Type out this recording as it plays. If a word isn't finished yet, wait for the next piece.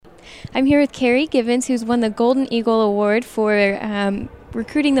I'm here with Kerry Givens, who's won the Golden Eagle Award for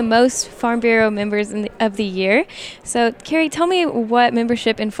recruiting the most Farm Bureau members of the year. So, Kerry, tell me what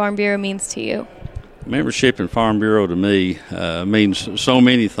membership in Farm Bureau means to you. Membership in Farm Bureau to me means so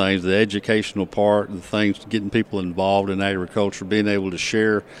many things. The educational part, the things getting people involved in agriculture, being able to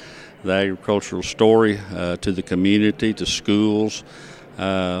share the agricultural story to the community, to schools.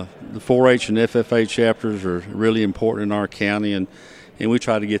 The 4-H and FFA chapters are really important in our county, and we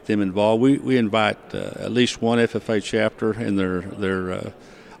try to get them involved. We invite at least one FFA chapter and their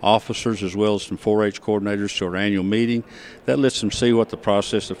officers, as well as some 4-H coordinators, to our annual meeting. That lets them see what the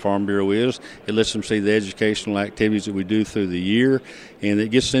process of Farm Bureau is. It lets them see the educational activities that we do through the year, and it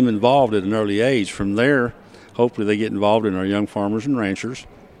gets them involved at an early age. From there, hopefully they get involved in our young farmers and ranchers,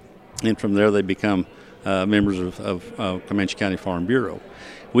 and from there they become members of Comanche County Farm Bureau.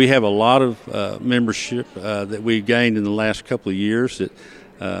 We have a lot of membership that we've gained in the last couple of years that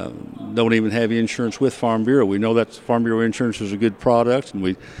don't even have insurance with Farm Bureau. We know that Farm Bureau insurance is a good product, and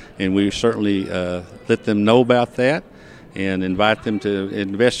we certainly let them know about that and invite them to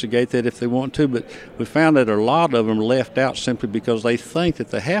investigate that if they want to. But we found that a lot of them are left out simply because they think that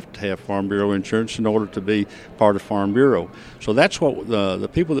they have to have Farm Bureau insurance in order to be part of Farm Bureau. So that's what the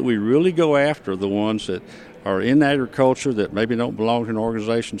people that we really go after, the ones that are in agriculture that maybe don't belong to an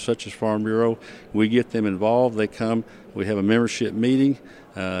organization such as Farm Bureau. We get them involved. They come. We have a membership meeting.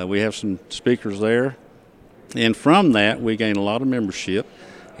 We have some speakers there. And from that, we gain a lot of membership.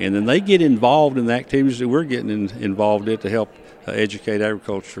 And then they get involved in the activities that we're getting involved in to help educate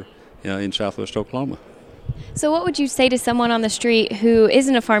agriculture in southwest Oklahoma. So what would you say to someone on the street who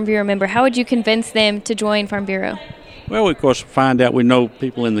isn't a Farm Bureau member? How would you convince them to join Farm Bureau? Well, we, of course, find out we know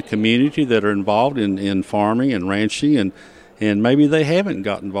people in the community that are involved in farming and ranching, and maybe they haven't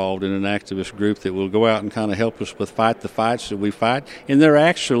got involved in an activist group that will go out and kind of help us with fight the fights that we fight. And they're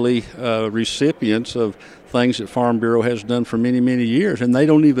actually recipients of things that Farm Bureau has done for many, many years, and they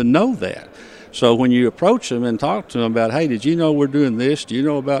don't even know that. So when you approach them and talk to them about, hey, did you know we're doing this? Do you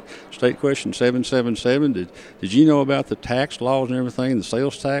know about State Question 777? Did you know about the tax laws and everything, the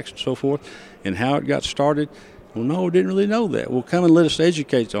sales tax and so forth, and how it got started? Well, no, didn't really know that. Well, come and let us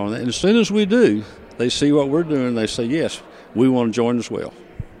educate on that. And as soon as we do, they see what we're doing, they say, yes, we want to join as well.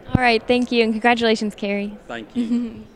 All right, thank you, and congratulations, Kerry. Thank you.